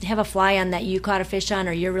 If you have a fly on that you caught a fish on,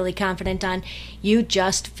 or you're really confident on, you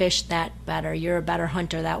just fish that better. You're a better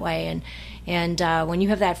hunter that way. And when you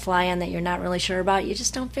have that fly on that you're not really sure about, you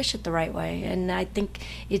just don't fish it the right way. And I think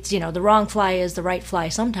it's the wrong fly is the right fly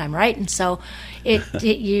sometime, right? And so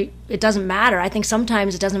it doesn't matter. I think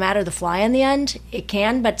sometimes it doesn't matter the fly in the end. It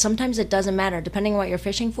can, but sometimes it doesn't matter. Depending on what you're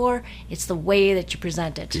fishing for, it's the way that you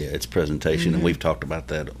present it. Yeah, it's presentation, and we've talked about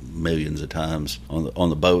that millions of times on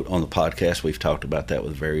the boat, on the podcast. We've talked about that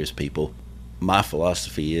with various people. my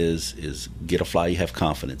philosophy is get a fly you have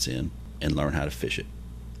confidence in and learn how to fish it.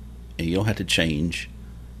 And you don't have to change.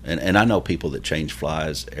 And I know people that change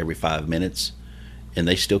flies every 5 minutes, and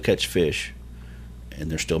they still catch fish, and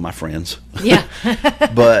they're still my friends. Yeah.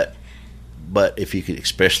 But if you can,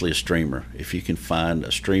 especially a streamer, if you can find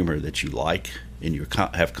a streamer that you like and you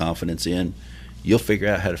have confidence in, you'll figure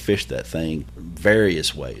out how to fish that thing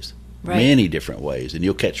various ways, many different ways, and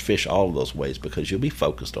you'll catch fish all of those ways because you'll be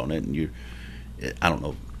focused on it. And I don't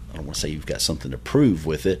know, I don't want to say you've got something to prove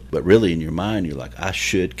with it, but really in your mind, you're like, I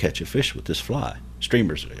should catch a fish with this fly.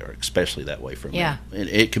 Streamers are especially that way for me. Yeah. And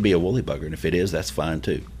it could be a woolly bugger, and if it is, that's fine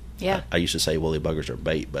too. Yeah. I used to say woolly buggers are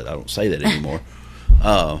bait, but I don't say that anymore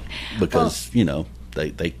because,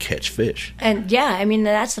 they catch fish. And yeah, I mean,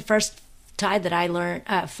 that's the first fly that I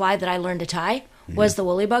learned to tie was the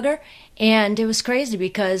woolly bugger. And it was crazy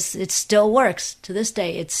because it still works. To this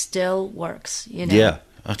day, it still works. Yeah,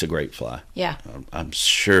 that's a great fly. Yeah. I'm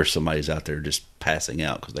sure somebody's out there just passing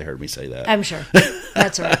out because they heard me say that. I'm sure.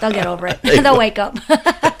 That's all right. They'll get over it. They'll wake up.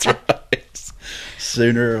 That's right.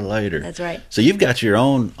 Sooner or later. That's right. So you've got your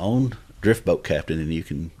own drift boat captain,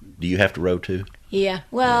 and do you have to row too? Yeah.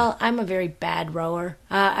 Well, I'm a very bad rower.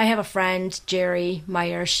 I have a friend, Jerry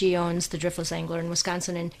Meyer. She owns the Driftless Angler in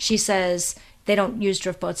Wisconsin, and she says they don't use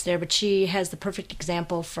drift boats there, but she has the perfect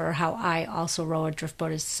example for how I also row a drift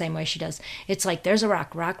boat is the same way she does. It's like there's a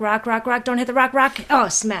rock, don't hit the rock, oh,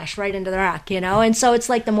 smash right into the rock, And so it's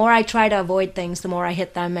like the more I try to avoid things, the more I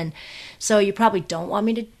hit them. And so you probably don't want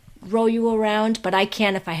me to row you around, but I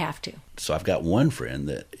can if I have to. So I've got one friend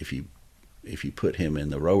that if you put him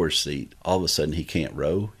in the rower's seat, all of a sudden he can't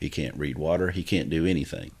row, he can't read water, he can't do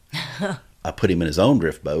anything. I put him in his own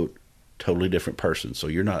drift boat, totally different person. So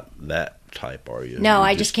you're not that type, are you? No,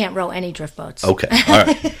 I just can't row any drift boats. Okay, all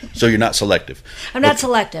right. So you're not selective. I'm not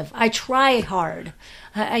selective. I try hard.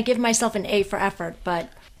 I give myself an A for effort, but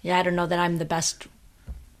yeah, I don't know that I'm the best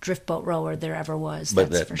drift boat rower there ever was. But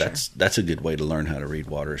that's that's a good way to learn how to read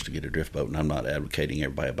water is to get a drift boat. And I'm not advocating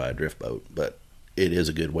everybody buy a drift boat, but it is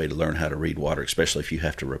a good way to learn how to read water, especially if you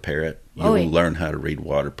have to repair it. You'll learn how to read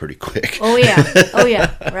water pretty quick. Oh,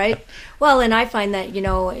 yeah, right? Well, and I find that,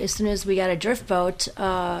 as soon as we got a drift boat,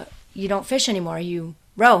 you don't fish anymore. You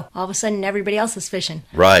row. All of a sudden, everybody else is fishing.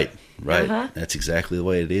 Right. Uh-huh. That's exactly the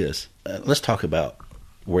way it is. Let's talk about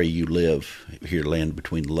where you live here, land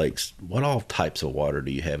between the lakes. What all types of water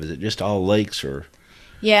do you have? Is it just all lakes or...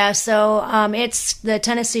 Yeah, so it's the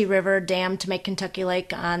Tennessee River dammed to make Kentucky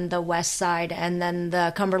Lake on the west side, and then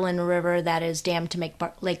the Cumberland River that is dammed to make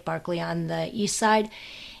Lake Barkley on the east side.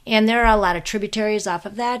 And there are a lot of tributaries off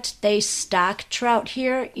of that. They stock trout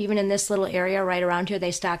here, even in this little area right around here,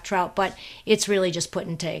 they stock trout, but it's really just put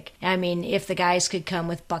and take. I mean, if the guys could come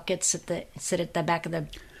with buckets sit at the back of the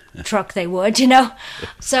truck, they would,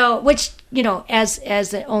 So, which,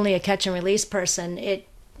 as only a catch and release person,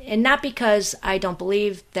 and not because I don't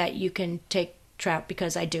believe that you can take trout,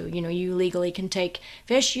 because I do. You legally can take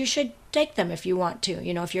fish. You should take them if you want to.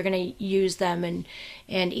 If you're going to use them and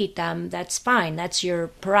eat them, that's fine. That's your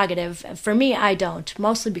prerogative. For me, I don't.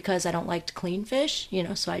 Mostly because I don't like to clean fish.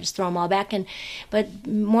 So I just throw them all back. But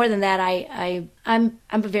more than that, I'm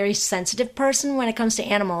a very sensitive person when it comes to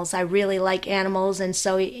animals. I really like animals, and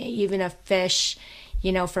so even a fish,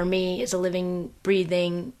 for me, is a living,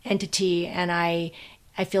 breathing entity, and I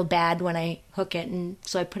feel bad when I hook it, and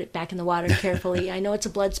so I put it back in the water carefully. I know it's a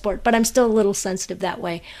blood sport, but I'm still a little sensitive that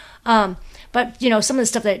way. But, some of the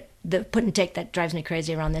stuff that the put and take that drives me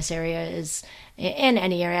crazy around this area is, in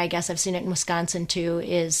any area, I guess I've seen it in Wisconsin too,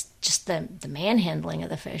 is just the manhandling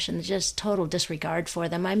of the fish and just total disregard for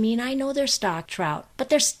them. I mean, I know they're stock trout, but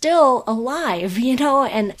they're still alive,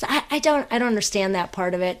 and I don't understand that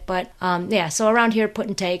part of it. But, so around here, put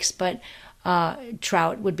and takes, but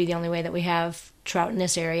trout would be the only way that we have trout in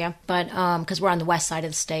this area, but because we're on the west side of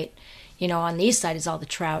the state. On the east side is all the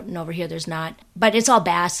trout, and over here there's not. But it's all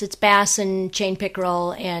bass. It's bass and chain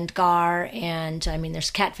pickerel and gar, and I mean there's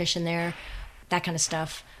catfish in there, that kind of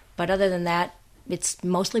stuff. But other than that, it's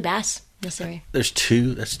mostly bass in this area. That's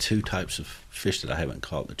two types of fish that I haven't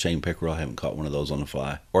caught. The chain pickerel, I haven't caught one of those on the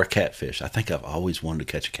fly. Or catfish. I think I've always wanted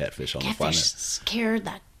to catch a catfish on the fly. Catfish scared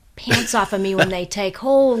that pants off of me when they take.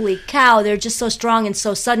 Holy cow, they're just so strong and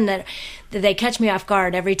so sudden that they catch me off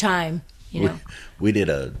guard every time. We did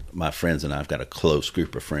my friends and I've got a close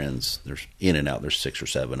group of friends. There's in and out. There's 6 or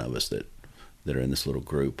 7 of us that are in this little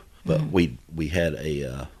group. But we had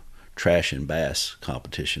a trash and bass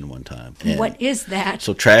competition one time. And what is that?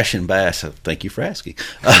 So trash and bass. Thank you for asking.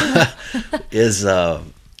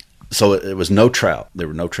 So it was no trout. There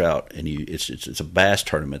were no trout, and it's a bass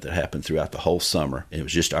tournament that happened throughout the whole summer. And it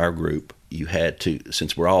was just our group. You had to,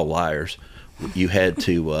 since we're all liars, You had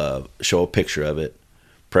to show a picture of it,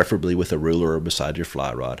 preferably with a ruler or beside your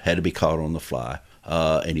fly rod. Had to be caught on the fly.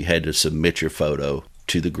 And you had to submit your photo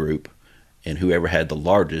to the group. And whoever had the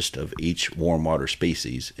largest of each warm water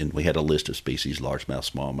species, and we had a list of species,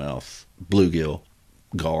 largemouth, smallmouth, bluegill,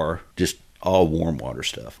 gar, just all warm water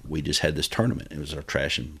stuff. We just had this tournament. It was our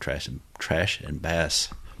trash and bass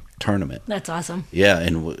tournament. That's awesome. Yeah,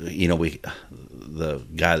 and the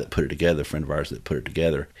guy that put it together, a friend of ours that put it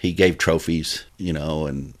together, he gave trophies,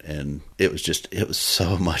 and it was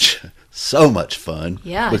so much fun.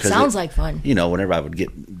 Yeah, it sounds like fun. Whenever I would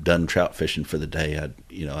get done trout fishing for the day, I'd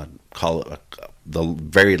call it the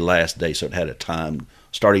very last day, so it had a time,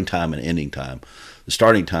 starting time and ending time. The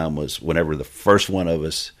starting time was whenever the first one of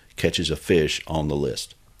us catches a fish on the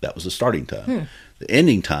list. That was the starting time. The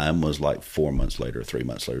ending time was like 4 months later, 3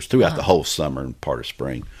 months later. It was throughout the whole summer and part of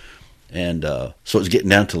spring. And so it was getting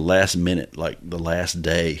down to the last minute, like the last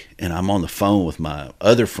day, and I'm on the phone with my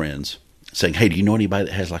other friends saying, hey, do you know anybody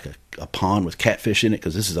that has like a pond with catfish in it?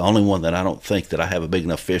 Because this is the only one that I don't think that I have a big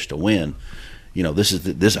enough fish to win.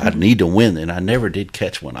 This I need to win, and I never did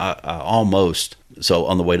catch one. I almost, so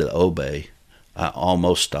on the way to the Obey, I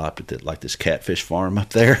almost stopped at this catfish farm up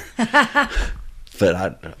there. But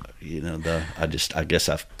I guess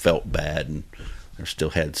I felt bad, and I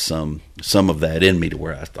still had some of that in me to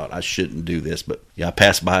where I thought I shouldn't do this. But yeah, I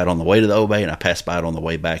passed by it on the way to the Obey, and I passed by it on the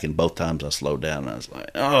way back, and both times I slowed down, and I was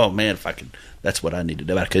like, oh man, if I could, that's what I need to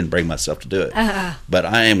do. I couldn't bring myself to do it. But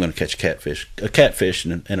I am going to catch a catfish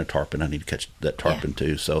and a tarpon. I need to catch that tarpon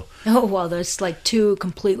too. So there's like two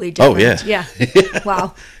completely different. Oh yeah.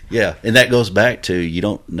 Wow. Yeah, and that goes back to, you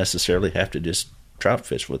don't necessarily have to just trout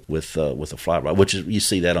fish with a fly rod, which is, you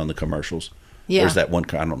see that on the commercials. Yeah. There's that one,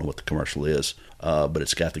 I don't know what the commercial is, but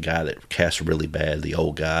it's got the guy that casts really bad, the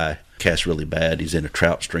old guy casts really bad. He's in a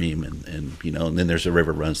trout stream, and then there's a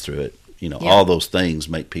river runs through it. All those things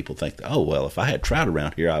make people think that, oh well, if I had trout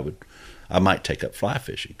around here, I might take up fly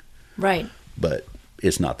fishing. Right. But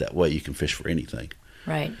it's not that way. You can fish for anything.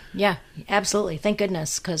 Right. Yeah. Absolutely. Thank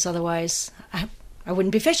goodness, because otherwise I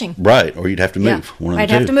wouldn't be fishing. Right, or you'd have to move. Yeah.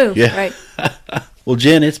 I'd have to move. Yeah. Right. Well,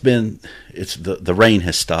 Jen, the rain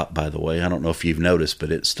has stopped, by the way. I don't know if you've noticed,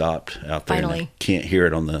 but it stopped out there. Finally. And I can't hear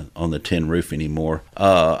it on the tin roof anymore.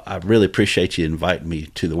 I really appreciate you inviting me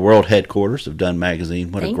to the world headquarters of Dun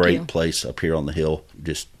Magazine. What a great place up here on the hill.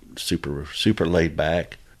 Just super, super laid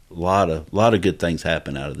back. A lot of good things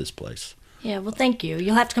happen out of this place. Yeah, well, thank you.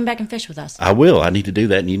 You'll have to come back and fish with us. I will. I need to do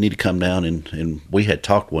that, and you need to come down. And we had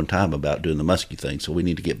talked one time about doing the muskie thing, so we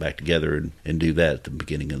need to get back together and do that at the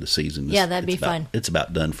beginning of the season. Yeah, that'd be fun. It's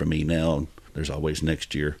about done for me now, and there's always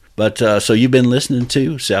next year. But so you've been listening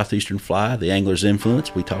to Southeastern Fly, The Angler's Influence.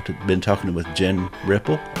 Been talking with Jen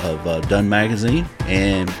Ripple of Dun Magazine,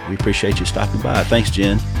 and we appreciate you stopping by. Thanks,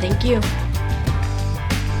 Jen. Thank you.